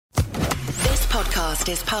podcast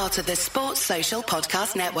is part of the Sports Social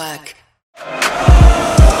Podcast Network.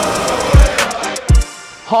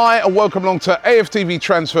 Hi and welcome along to AFTV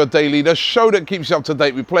Transfer Daily, the show that keeps you up to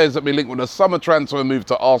date with players that be linked with a summer transfer move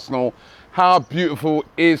to Arsenal. How beautiful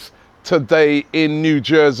is today in New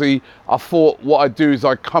Jersey? I thought what I'd do is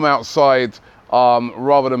I'd come outside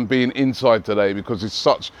rather than being inside today because it's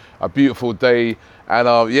such a beautiful day.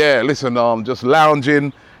 And just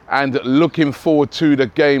lounging and looking forward to the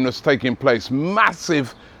game that's taking place.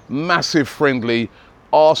 Massive friendly,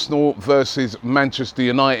 Arsenal versus Manchester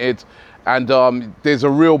United. And there's a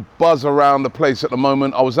real buzz around the place at the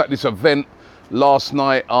moment. I was at this event last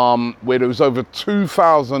night where there was over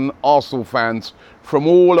 2,000 Arsenal fans from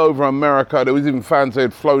all over America. There was even fans that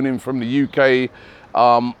had flown in from the UK,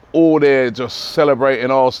 all there just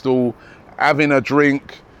celebrating Arsenal, having a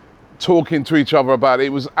drink, talking to each other about it. It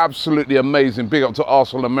was absolutely amazing. Big up to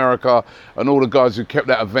Arsenal America and all the guys who kept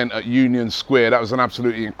that event at Union Square. That was an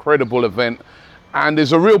absolutely incredible event. And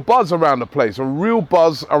there's a real buzz around the place, a real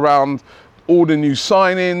buzz around all the new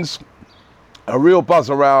signings, a real buzz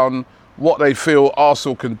around what they feel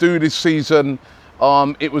Arsenal can do this season.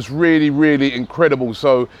 It was really incredible.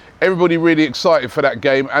 So everybody really excited for that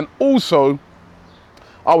game. And also,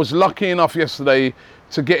 I was lucky enough yesterday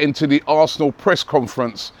to get into the Arsenal press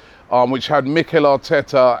conference, which had Mikel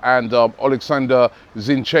Arteta and Alexander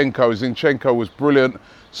Zinchenko. Zinchenko was brilliant,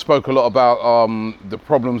 spoke a lot about the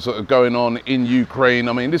problems that are going on in Ukraine.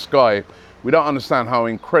 I mean, this guy, we don't understand how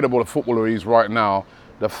incredible a footballer he is right now.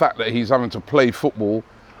 The fact that he's having to play football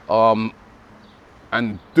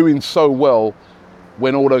and doing so well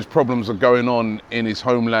when all those problems are going on in his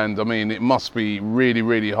homeland. I mean, it must be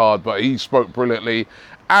really hard, but he spoke brilliantly.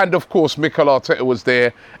 And of course, Mikel Arteta was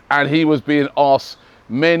there and he was being asked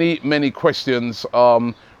many questions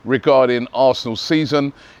regarding Arsenal's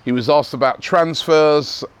season. He was asked about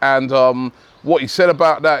transfers, and what he said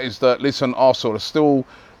about that is that, listen, Arsenal are still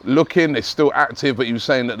looking, they're still active, but he was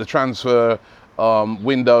saying that the transfer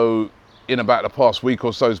window in about the past week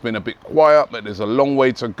or so has been a bit quiet, but there's a long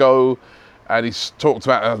way to go. And he's talked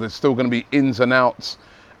about how there's still going to be ins and outs.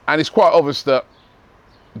 And it's quite obvious that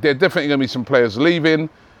there are definitely going to be some players leaving.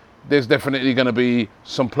 There's definitely going to be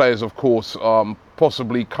some players, of course,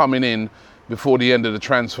 possibly coming in before the end of the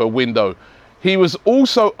transfer window. He was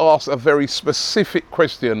also asked a very specific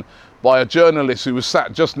question by a journalist who was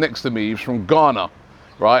sat just next to me. He was from Ghana,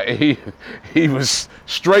 right? He was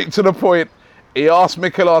straight to the point. He asked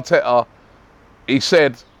Mikel Arteta, he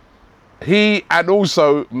said, he and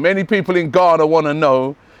also many people in Ghana want to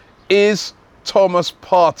know, is Thomas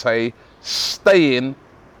Partey staying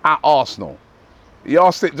at Arsenal? He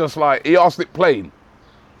asked it he asked it plain.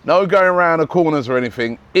 No going around the corners or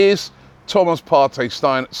anything. Is Thomas Partey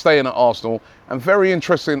staying at Arsenal? And very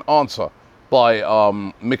interesting answer by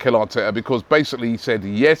Mikel Arteta, because basically he said,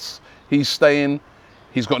 yes, he's staying.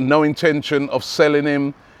 He's got no intention of selling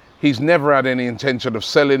him. He's never had any intention of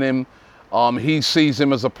selling him. He sees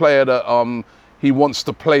him as a player that he wants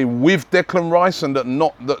to play with Declan Rice, and that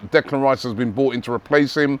not that Declan Rice has been brought in to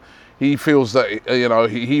replace him. He feels that,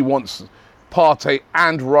 he wants Partey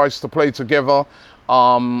and Rice to play together.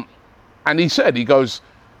 And he said, he goes,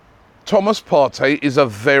 Thomas Partey is a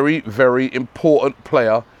very important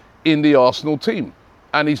player in the Arsenal team,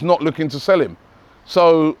 and he's not looking to sell him.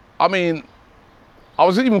 So, I mean, I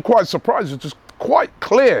was even quite surprised. It's just quite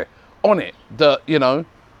clear on it that,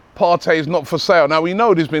 Partey is not for sale. Now, we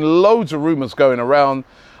know there's been loads of rumours going around.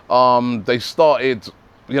 They started,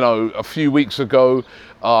 a few weeks ago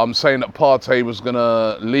saying that Partey was going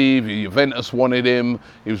to leave. Juventus wanted him.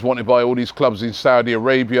 He was wanted by all these clubs in Saudi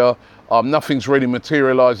Arabia. Nothing's really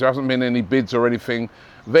materialised. There hasn't been any bids or anything.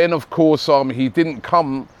 Then, of course, he didn't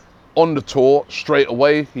come on the tour straight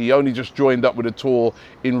away. He only just joined up with the tour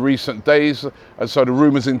in recent days. And so the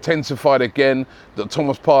rumours intensified again that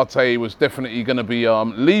Thomas Partey was definitely going to be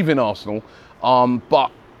leaving Arsenal. But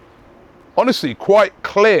honestly, quite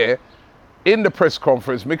clear in the press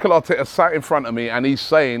conference, Mikel Arteta sat in front of me and he's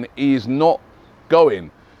saying he is not going.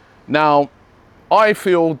 Now, I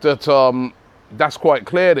feel that that's quite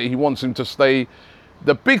clear that he wants him to stay.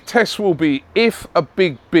 The big test will be if a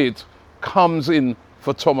big bid comes in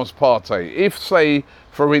for Thomas Partey. If, say,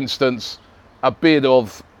 for instance, a bid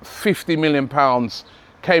of £50 million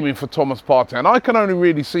came in for Thomas Partey, and I can only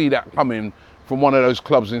really see that coming from one of those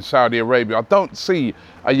clubs in Saudi Arabia. I don't see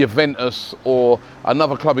a Juventus or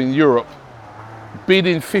another club in Europe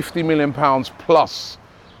bidding £50 million plus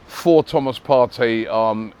for Thomas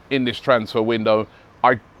Partey in this transfer window.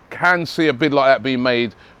 I can see a bid like that being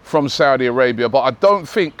made from Saudi Arabia, but I don't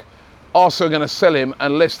think Arsenal are going to sell him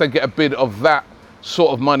unless they get a bid of that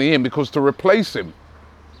sort of money in, because to replace him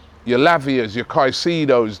your Lavias, your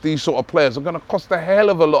Caicedos, these sort of players are going to cost a hell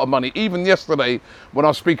of a lot of money. Even yesterday, when I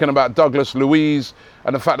was speaking about Douglas Luiz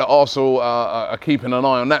and the fact that Arsenal are keeping an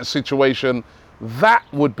eye on that situation, that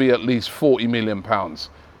would be at least £40 million.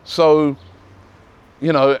 So,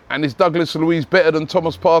 you know, and is Douglas Luiz better than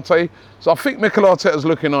Thomas Partey? So I think Mikel Arteta's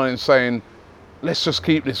looking on it and saying, let's just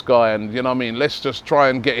keep this guy and, you know what I mean, let's just try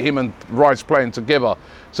and get him and Rice playing together.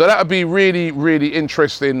 So that would be really, really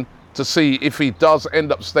interesting to see if he does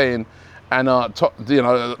end up staying and,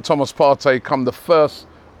 Thomas Partey come the 1st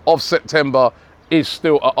of September is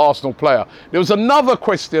still an Arsenal player. There was another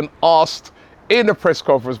question asked in the press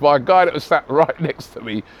conference by a guy that was sat right next to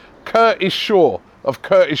me, Curtis Shaw of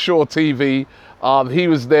Curtis Shaw TV. He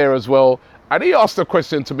was there as well. And he asked a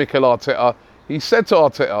question to Mikel Arteta. He said to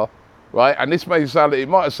Arteta, right, and this may sound, it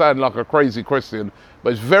might have sounded like a crazy question,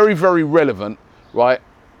 but it's very, very relevant, right?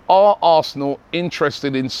 Are Arsenal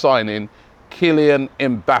interested in signing Kylian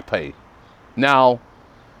Mbappe? Now,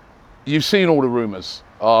 you've seen all the rumours.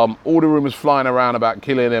 All the rumours flying around about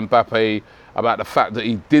Kylian Mbappe, about the fact that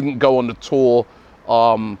he didn't go on the tour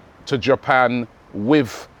to Japan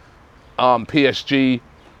with PSG.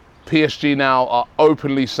 PSG now are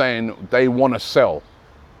openly saying they want to sell.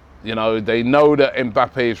 You know, they know that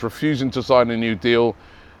Mbappe is refusing to sign a new deal.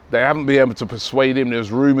 They haven't been able to persuade him.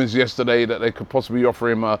 There's rumours yesterday that they could possibly offer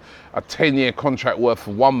him a 10-year contract worth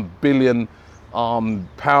 £1 billion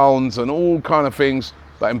and all kind of things.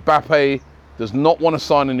 But Mbappe does not want to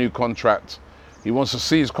sign a new contract. He wants to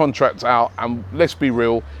see his contract out, and let's be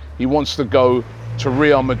real, he wants to go to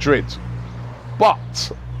Real Madrid.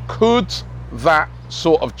 But could that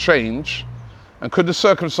sort of change, and could the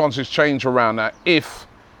circumstances change around that if,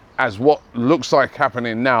 as what looks like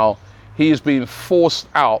happening now, he is being forced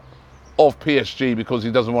out of PSG because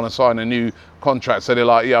he doesn't want to sign a new contract? So they're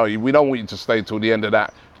like, yo, we don't want you to stay till the end of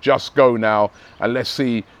that. Just go now, and let's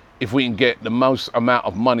see if we can get the most amount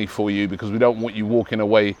of money for you because we don't want you walking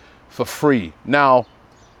away for free. Now,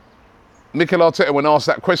 Mikel Arteta, when asked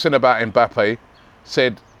that question about Mbappe,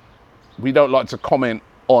 said, we don't like to comment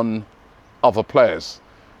on other players.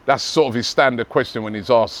 That's sort of his standard question when he's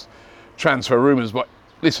asked transfer rumours. But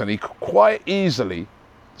listen, he could quite easily,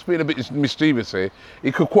 it's been a bit mischievous here,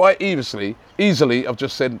 he could quite easily have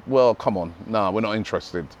just said, well, come on, no, we're not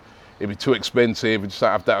interested. It'd be too expensive, we just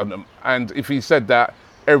don't have that. And if he said that,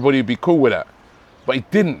 everybody would be cool with that. But he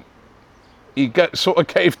didn't. He sort of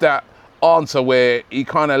gave that answer where he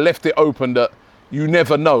kind of left it open that you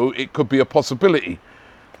never know, it could be a possibility.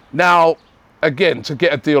 Now, again, to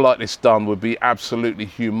get a deal like this done would be absolutely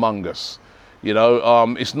humongous. You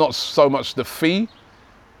know, it's not so much the fee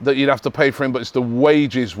that you'd have to pay for him, but it's the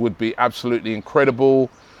wages would be absolutely incredible.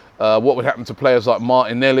 What would happen to players like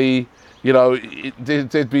Martinelli? You know,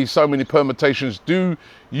 there'd be so many permutations. Do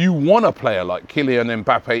you want a player like Kylian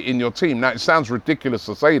Mbappe in your team? Now, it sounds ridiculous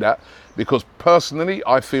to say that because personally,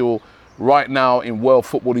 I feel right now in world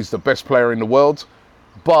football, he's the best player in the world.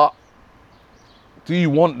 But do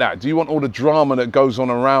you want that? Do you want all the drama that goes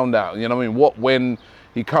on around that? You know what I mean? What when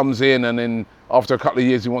he comes in and then after a couple of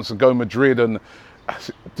years he wants to go Madrid and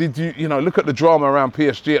did you know, look at the drama around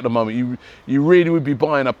PSG at the moment. You really would be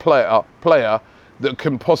buying a player that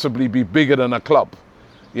can possibly be bigger than a club.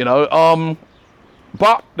 You know,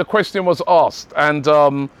 but the question was asked and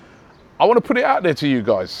I want to put it out there to you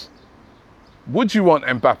guys. Would you want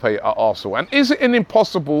Mbappe at Arsenal? And is it an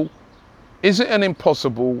impossible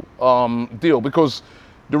deal? Because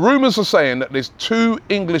the rumours are saying that there's 2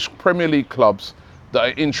 English Premier League clubs that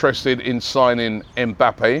are interested in signing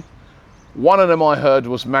Mbappe. One of them I heard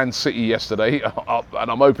was Man City yesterday, and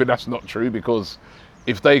I'm hoping that's not true because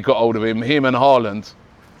if they got hold of him and Haaland,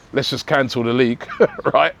 let's just cancel the league,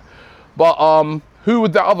 right? But who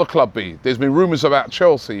would that other club be? There's been rumours about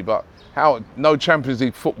Chelsea, but no Champions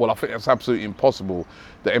League football. I think that's absolutely impossible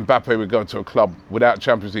that Mbappe would go to a club without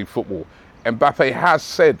Champions League football. Mbappe has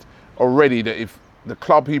said already that if the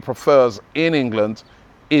club he prefers in England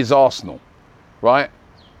is Arsenal, right?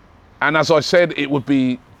 And as I said, it would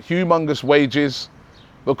be humongous wages,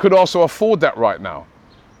 but could also afford that right now.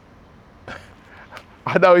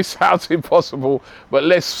 I know it sounds impossible, but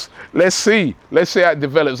let's see. Let's see how it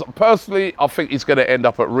develops. Personally, I think he's going to end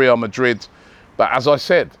up at Real Madrid. But as I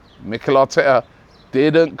said, Mikel Arteta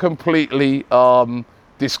didn't completely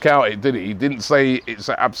discount it, did he? He didn't say it's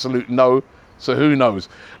an absolute no, so who knows?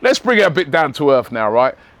 Let's bring it a bit down to earth now,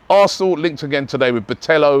 right? Arsenal linked again today with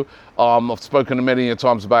Botelho. I've spoken many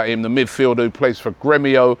times about him, the midfielder who plays for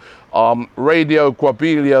Grêmio. Radio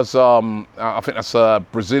Guabilha's, I think that's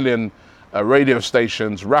Brazilian radio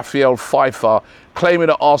stations, Rafael Pfeiffer, claiming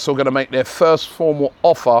that Arsenal are going to make their first formal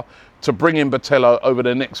offer to bring in Botelho over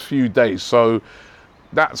the next few days. So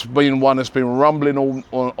That's been one that's been rumbling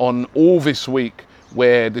on all this week,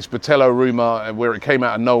 where this Botello rumour, where it came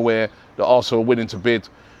out of nowhere, that Arsenal are willing to bid.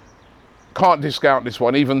 Can't discount this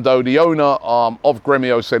one, even though the owner of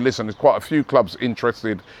Gremio said, listen, there's quite a few clubs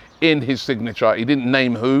interested in his signature. He didn't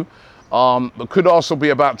name who, but could also be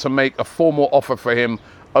about to make a formal offer for him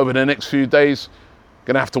over the next few days.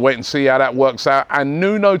 Going to have to wait and see how that works out. And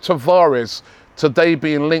Nuno Tavares today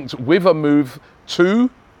being linked with a move to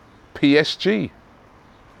PSG.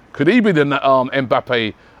 Could he be the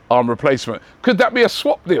Mbappe replacement? Could that be a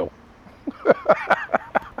swap deal?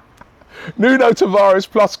 Nuno Tavares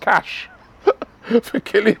plus cash for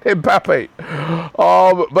Kylian Mbappe.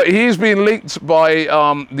 But he's been linked by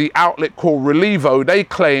the outlet called Relevo. They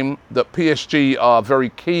claim that PSG are very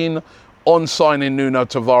keen on signing Nuno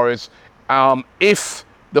Tavares if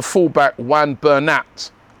the fullback Juan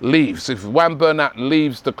Bernat leaves. If Juan Bernat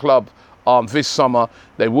leaves the club this summer,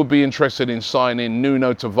 they would be interested in signing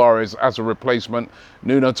Nuno Tavares as a replacement.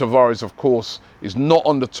 Nuno Tavares, of course, is not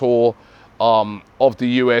on the tour of the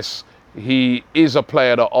US. He is a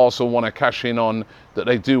player that also want to cash in on, that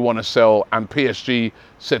they do want to sell, and PSG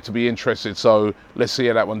said to be interested. So let's see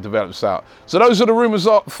how that one develops out. So those are the rumours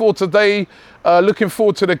for today. Looking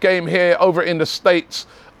forward to the game here over in the States.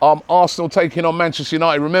 Arsenal taking on Manchester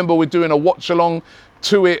United. Remember, we're doing a watch along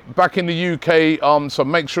to it back in the UK. So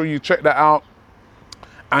make sure you check that out.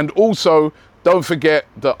 And also, don't forget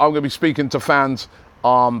that I'm going to be speaking to fans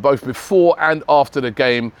both before and after the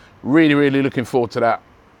game. Really, really looking forward to that.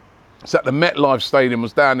 It's at the MetLife Stadium.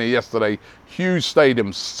 Was down there yesterday. Huge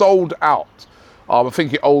stadium, sold out. I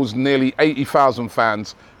think it holds nearly 80,000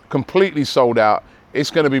 fans. Completely sold out. It's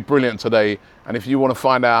going to be brilliant today. And if you want to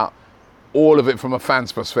find out all of it from a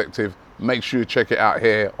fan's perspective, make sure you check it out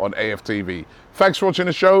here on AFTV. Thanks for watching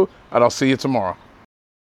the show, and I'll see you tomorrow.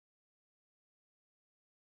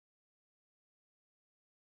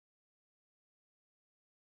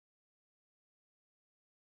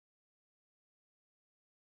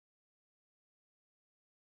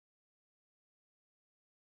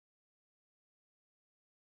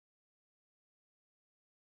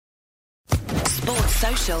 Sports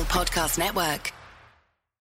Social Podcast Network.